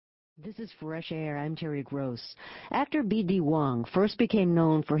This is Fresh Air. I'm Terry Gross. Actor B.D. Wong first became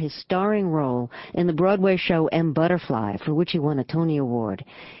known for his starring role in the Broadway show M. Butterfly, for which he won a Tony Award.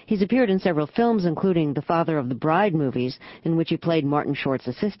 He's appeared in several films, including the Father of the Bride movies, in which he played Martin Short's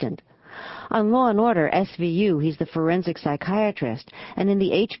assistant. On Law & Order, SVU, he's the forensic psychiatrist, and in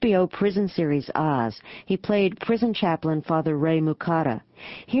the HBO prison series Oz, he played prison chaplain Father Ray Mukata.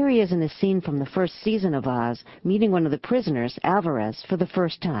 Here he is in a scene from the first season of Oz, meeting one of the prisoners, Alvarez, for the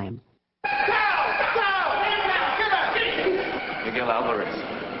first time. Miguel Alvarez.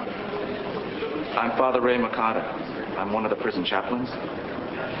 I'm Father Ray Mukata. I'm one of the prison chaplains.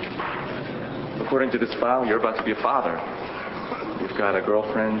 According to this file, you're about to be a father. You've got a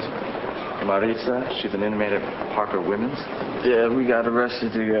girlfriend, Maritza. She's an inmate at Parker Women's. Yeah, we got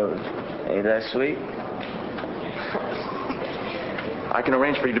arrested together. Ain't that sweet? I can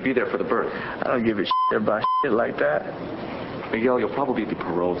arrange for you to be there for the birth. I don't give a shit about shit like that. Miguel, you'll probably be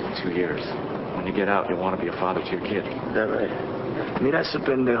paroled in 2 years. When you get out, you'll want to be a father to your kid. That right. Mira ese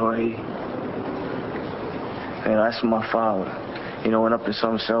pendejo ahí. And that's my father. You know, went up to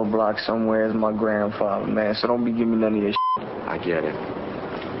some cell block somewhere as my grandfather, man. So don't be giving me none of your shit. I get it.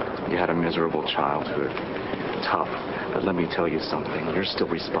 You had a miserable childhood. Tough. But let me tell you something. You're still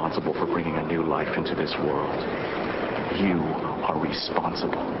responsible for bringing a new life into this world. You are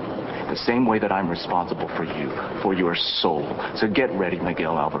responsible. The same way that I'm responsible for you, for your soul. So get ready,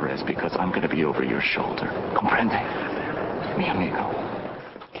 Miguel Alvarez, because I'm going to be over your shoulder. Comprende? Mi amigo.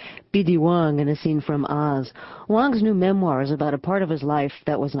 B.D. Wong in a scene from Oz. Wong's new memoir is about a part of his life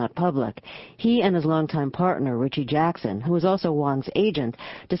that was not public. He and his longtime partner, Richie Jackson, who was also Wong's agent,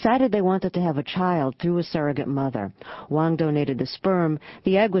 decided they wanted to have a child through a surrogate mother. Wong donated the sperm.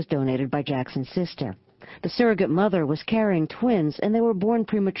 The egg was donated by Jackson's sister. The surrogate mother was carrying twins, and they were born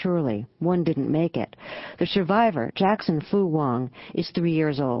prematurely. One didn't make it. The survivor, Jackson Fu Wong, is 3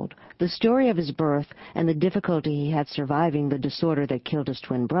 years old. The story of his birth and the difficulty he had surviving the disorder that killed his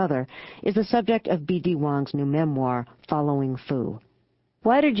twin brother is the subject of B.D. Wong's new memoir, Following Fu.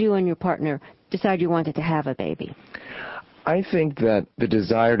 Why did you and your partner decide you wanted to have a baby? I think that the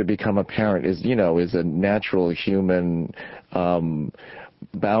desire to become a parent is a natural human,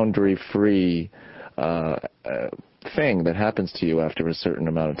 boundary-free thing that happens to you after a certain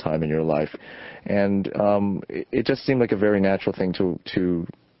amount of time in your life. And it just seemed like a very natural thing to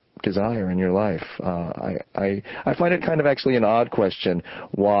desire in your life. I find it kind of actually an odd question.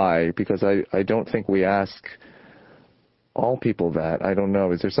 Why? Because I don't think we ask all people that. I don't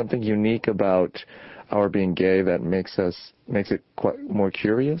know. Is there something unique about our being gay that makes it quite more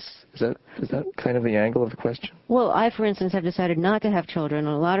curious? Is that kind of the angle of the question? Well, I, for instance, have decided not to have children,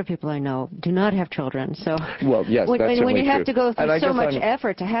 and a lot of people I know do not have children. So, well, yes, that's certainly when you have true. to go through so much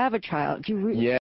effort to have a child, yeah.